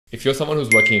If you're someone who's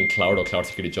working in cloud or cloud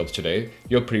security jobs today,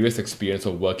 your previous experience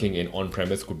of working in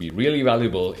on-premise could be really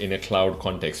valuable in a cloud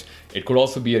context. It could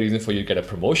also be a reason for you to get a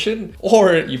promotion,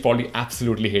 or you're probably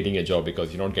absolutely hating your job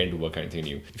because you're not getting to work on anything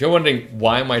new. If you're wondering,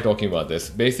 why am I talking about this?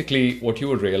 Basically, what you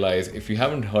would realize if you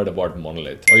haven't heard about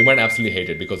Monolith, or you might absolutely hate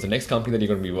it because the next company that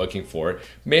you're going to be working for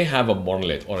may have a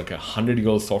Monolith or like a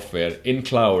 100-year-old software in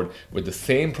cloud with the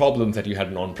same problems that you had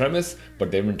in on-premise, but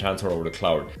they've been transferred over to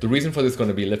cloud. The reason for this is going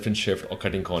to be lift and shift or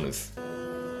cutting corners.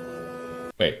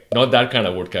 Wait, not that kind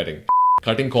of wood cutting.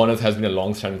 Cutting corners has been a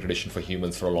long-standing tradition for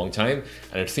humans for a long time,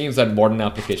 and it seems that modern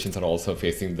applications are also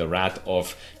facing the wrath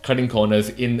of cutting corners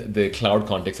in the cloud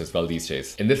context as well these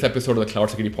days. In this episode of the Cloud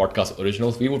Security Podcast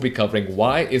Originals, we will be covering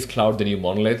why is cloud the new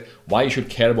monolith, why you should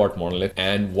care about monolith,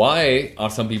 and why are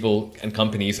some people and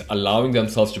companies allowing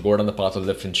themselves to go down the path of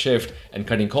lift and shift and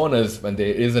cutting corners when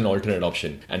there is an alternate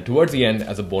option. And towards the end,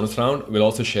 as a bonus round, we'll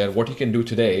also share what you can do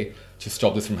today to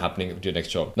stop this from happening to your next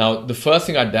job. Now, the first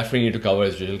thing I definitely need to cover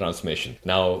is digital transformation.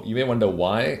 Now, you may wonder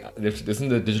why. Isn't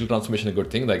the digital transformation a good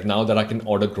thing? Like now that I can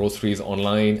order groceries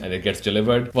online and it gets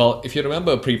delivered? Well, if you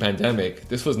remember pre-pandemic,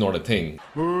 this was not a thing.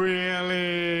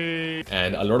 Really?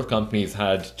 And a lot of companies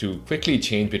had to quickly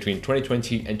change between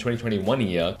 2020 and 2021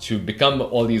 year to become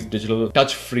all these digital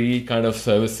touch-free kind of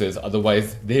services.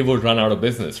 Otherwise, they would run out of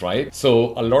business, right?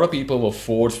 So a lot of people were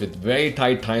forced with very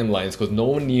tight timelines because no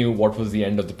one knew what was the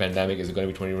end of the pandemic. Is it going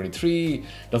to be 2023?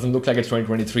 Doesn't look like it's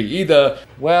 2023 either.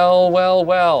 Well.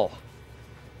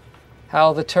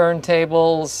 How the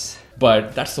turntables...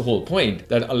 But that's the whole point,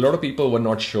 that a lot of people were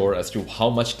not sure as to how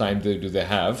much time do they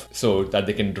have so that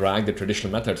they can drag the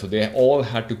traditional method. So they all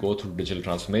had to go through digital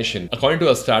transformation. According to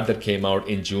a stat that came out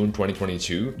in June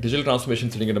 2022, digital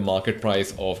transformation sitting at a market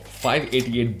price of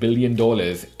 $588 billion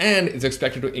and is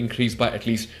expected to increase by at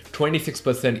least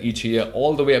 26% each year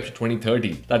all the way up to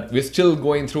 2030. That we're still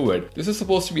going through it. This is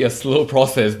supposed to be a slow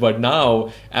process, but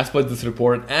now, as per this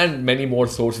report and many more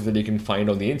sources that you can find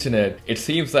on the internet, it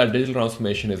seems that digital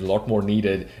transformation is a lot more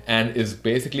needed and is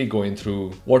basically going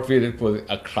through what we call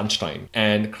a crunch time.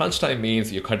 And crunch time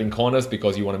means you're cutting corners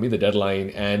because you want to meet the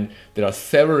deadline, and there are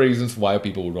several reasons why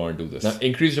people would want to do this. Now,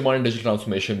 increased demand in digital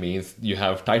transformation means you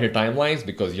have tighter timelines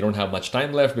because you don't have much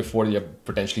time left before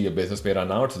potentially your business may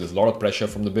run out. So there's a lot of pressure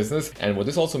from the business. And what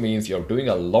this also means, you're doing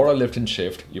a lot of lift and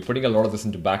shift. You're putting a lot of this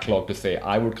into backlog to say,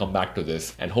 I would come back to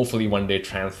this and hopefully one day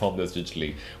transform this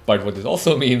digitally. But what this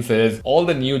also means is all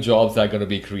the new jobs that are going to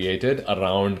be created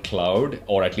around cloud,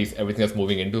 or at least everything that's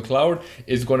moving into cloud,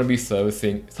 is going to be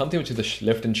servicing something which is a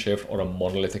lift and shift or a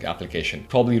monolithic application.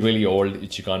 Probably really old,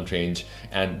 which you can't change.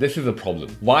 And this is a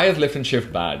problem. Why is lift and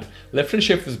shift bad? Lift and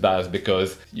shift is bad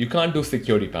because you can't do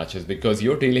security patches because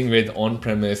you're dealing with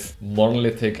on-premise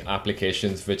monolithic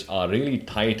applications which are really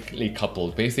tightly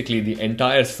coupled. Basically, the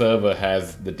entire server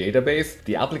has the database,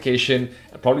 the application,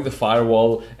 probably the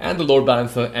firewall, and the load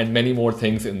balancer, and many more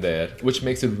things in there, which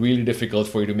makes it really difficult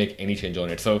for you to make any change on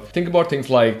it. So think about things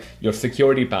like your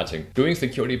security patching. Doing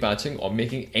security patching or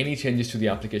making any changes to the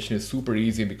application is super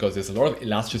easy because there's a lot of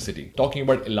elasticity. Talking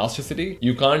about elasticity,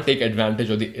 you can't take advantage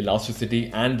of the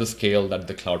elasticity and the scale that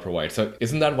the cloud provides. So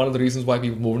isn't that one of the reasons why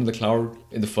people move into the cloud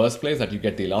in the first place, that you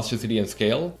get the elasticity and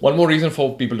scale? One more reason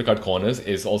for people to cut corners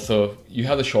is also you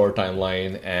have the short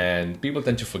timeline, and people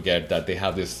tend to forget that they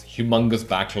have this humongous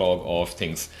backlog of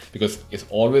things, because it's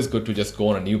always good to just go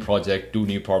on a new project, do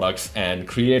new products, and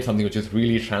create something which is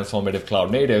really transformative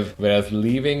cloud native, whereas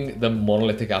leaving the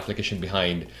monolithic application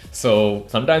behind. So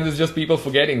sometimes it's just people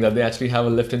forgetting that they actually have a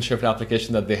lift and shift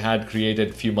application that they had created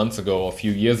a few months ago or a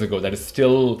few years ago that is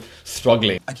still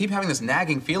struggling. I keep having this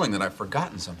nagging feeling that I've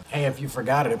forgotten something. Hey, if you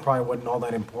forgot it, it probably wasn't all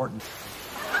that important.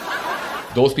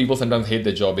 Those people sometimes hate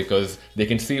their job because they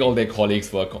can see all their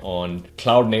colleagues work on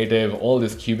cloud native, all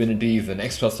this Kubernetes and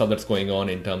extra stuff that's going on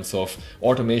in terms of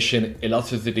automation,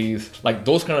 elasticities, like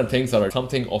those kind of things are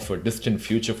something of a distant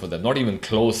future for them, not even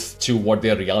close to what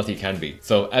their reality can be.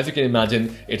 So as you can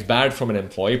imagine, it's bad from an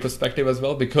employee perspective as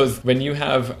well, because when you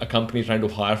have a company trying to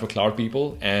hire for cloud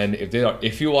people, and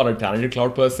if you are a talented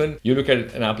cloud person, you look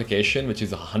at an application which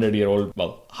is a 100-year-old,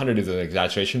 well, 100 is an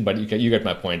exaggeration, but you get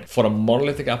my point. For a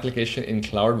monolithic application in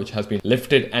cloud which has been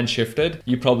lifted and shifted,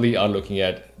 you probably are looking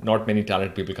at not many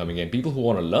talented people coming in. People who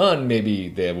want to learn, maybe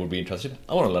they would be interested.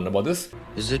 I want to learn about this.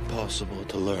 Is it possible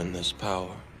to learn this power?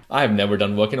 I've never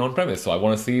done work in on-premise, so I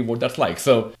want to see what that's like.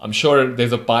 So I'm sure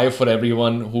there's a pie for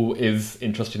everyone who is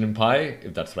interested in pie,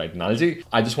 if that's the right analogy.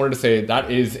 I just wanted to say that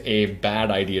is a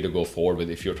bad idea to go forward with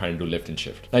if you're trying to do lift and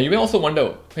shift. Now you may also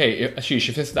wonder, hey, Ashish,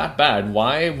 if it's that bad,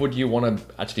 why would you want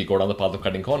to actually go down the path of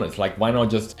cutting corners? Like, why not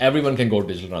just everyone can go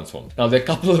digital transform? Now there are a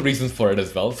couple of reasons for it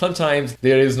as well. Sometimes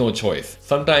there is no choice.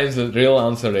 Sometimes the real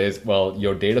answer is, well,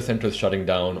 your data center is shutting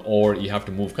down, or you have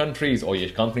to move countries, or your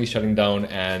company is shutting down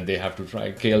and they have to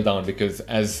try to scale down because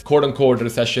as quote unquote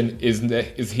recession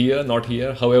is here, not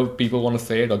here, however people want to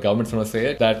say it or governments want to say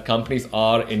it, that companies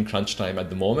are in crunch time at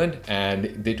the moment,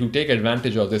 and to take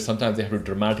advantage of this, sometimes they have to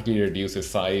dramatically reduce the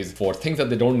size for things that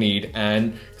they don't need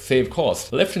and save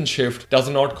cost. Lift and shift does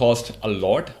not cost a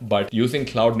lot, but using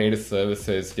cloud native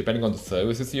services, depending on the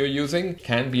services you're using,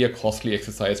 can be a costly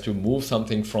exercise to move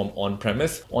something from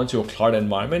on-premise onto a cloud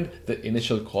environment. The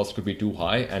initial cost could be too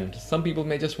high, and some people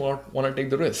may just want to take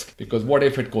the risk because what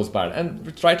if it goes bad?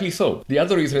 And rightly so. The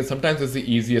other reason is sometimes it's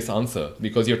the easiest answer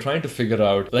because you're trying to figure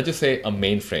out, let's just say, a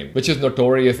mainframe, which is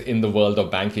notorious in the world of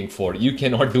banking for you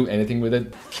cannot do anything with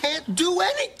it. Can't do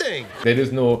anything. There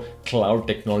is no cloud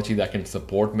technology that can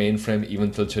support mainframe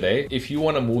even till today. If you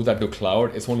want to move that to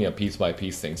cloud, it's only a piece by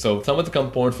piece thing. So some of the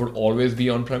components would always be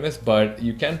on premise, but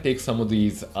you can take some of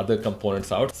these other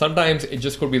components out. Sometimes it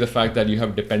just could be the fact that you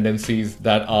have dependencies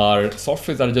that are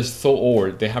softwares that are just so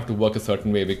old, they have to work a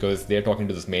certain way because they're talking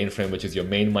to this mainframe, which is your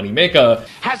main money maker.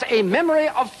 Has a memory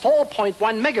of 4.1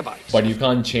 megabytes. But you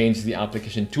can't change the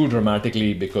application too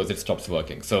dramatically because it stops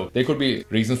working. So there could be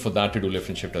reasons for that to do lift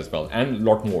and shift as well, and a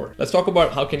lot more. Let's talk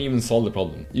about how can you even solve the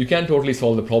problem. You can totally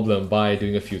solve the problem by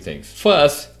doing a few things.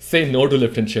 First, say no to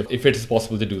lift and shift if it is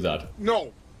possible to do that.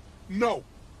 No.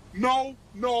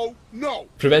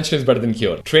 Prevention is better than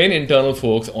cure. Train internal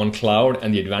folks on cloud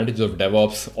and the advantages of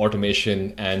DevOps,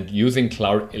 automation, and using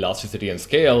cloud elasticity and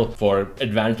scale for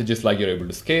advantages like you're able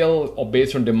to scale or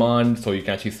based on demand, so you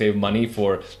can actually save money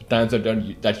for times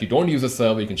that you don't use a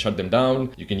server, you can shut them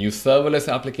down. You can use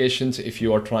serverless applications if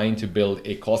you are trying to build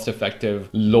a cost-effective,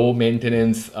 low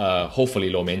maintenance, hopefully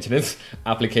low maintenance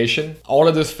application. All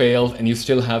of this fails and you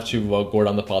still have to go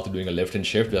down the path of doing a lift and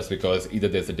shift just because either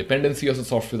there's a dependency of the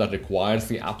software that requires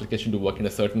the application to work in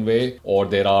a certain way, or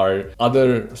there are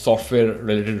other software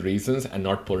related reasons and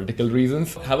not political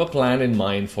reasons. Have a plan in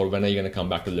mind for when are you going to come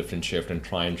back to lift and shift and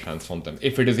try and transform them,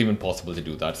 if it is even possible to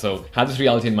do that. So have this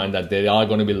reality in mind that there are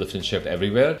going to be lift and shift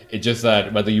everywhere. It's just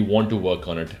that whether you want to work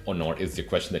on it or not is the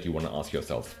question that you want to ask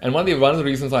yourself. And one of the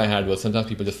reasons I had was sometimes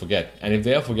people just forget. And if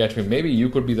they are forgetful, maybe you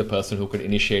could be the person who could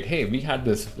initiate, hey, we had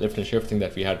this lift and shift thing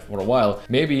that we had for a while.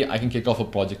 Maybe I can kick off a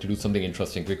project to do something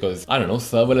interesting because, I don't know,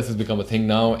 serverless has become a thing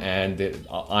now, and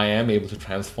I am able to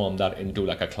transform that into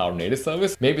like a cloud native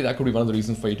service. Maybe that could be one of the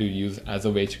reasons for you to use as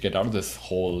a way to get out of this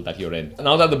hole that you're in.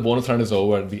 Now that the bonus round is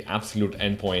over, the absolute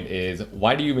end point is,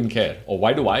 why do you even care? Or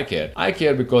why do I care? I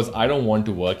care because I don't want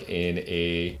to work in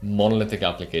a monolithic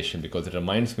application because it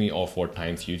reminds me of what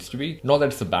times used to be. Not that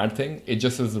it's a bad thing, it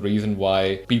just is the reason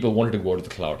why people wanted to go to the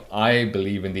cloud. I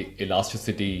believe in the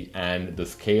elasticity and the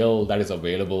scale that is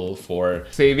available for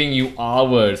saving you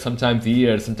hours, sometimes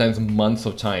years, sometimes months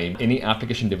of time, any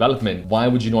application development. Why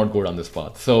would you not go down this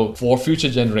path? So for future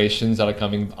generations that are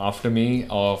coming after me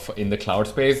in the cloud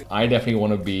space, I definitely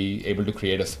want to be able to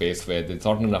create a space where there's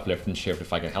not enough lift and shift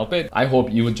if I can help it. I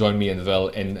hope you would join me as well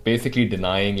in basically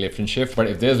denying lift and shift. But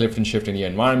if there's lift and shift in your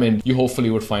environment, you hopefully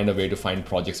would find a way to find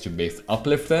projects to base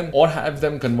uplift them or have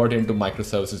them converted into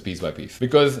microservices piece by piece.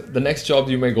 Because the next job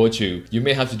you may go to, you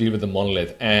may have to deal with the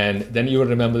monolith, and then you will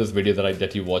remember this video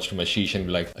that you watched from Ashish and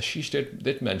be like, Ashish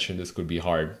did mention this could be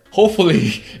hard.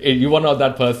 Hopefully you are not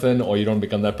that person or you don't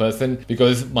become that person,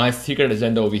 because my secret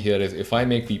agenda over here is if I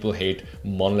make people hate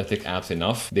monolithic apps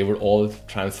enough, they would all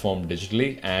transform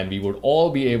digitally and we would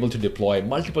all be able to deploy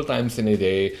multiple times in a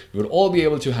day. We would all be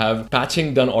able to have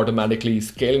patching done automatically,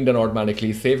 scaling done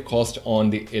automatically, save cost on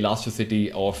the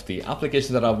elasticity of the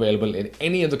applications that are available in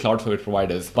any of the cloud service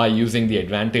providers by using the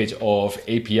advantage of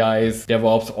APIs,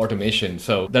 DevOps, automation.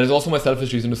 So that is also my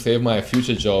selfish reason to save my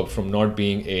future job from not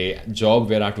being a job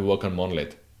where I have to work on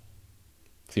Monolith.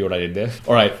 See what I did there?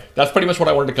 All right, that's pretty much what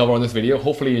I wanted to cover on this video.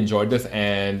 Hopefully you enjoyed this.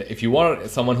 And if you are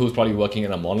someone who's probably working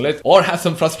in a monolith or has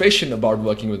some frustration about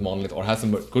working with monolith or has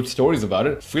some good stories about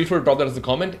it, feel free to drop that as a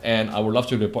comment and I would love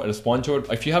to respond to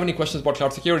it. If you have any questions about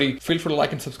cloud security, feel free to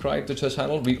like and subscribe to the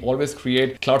channel. We always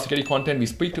create cloud security content. We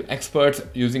speak to experts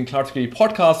using cloud security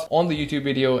podcasts on the YouTube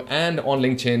video and on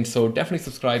LinkedIn. So definitely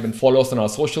subscribe and follow us on our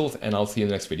socials, and I'll see you in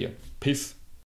the next video. Peace.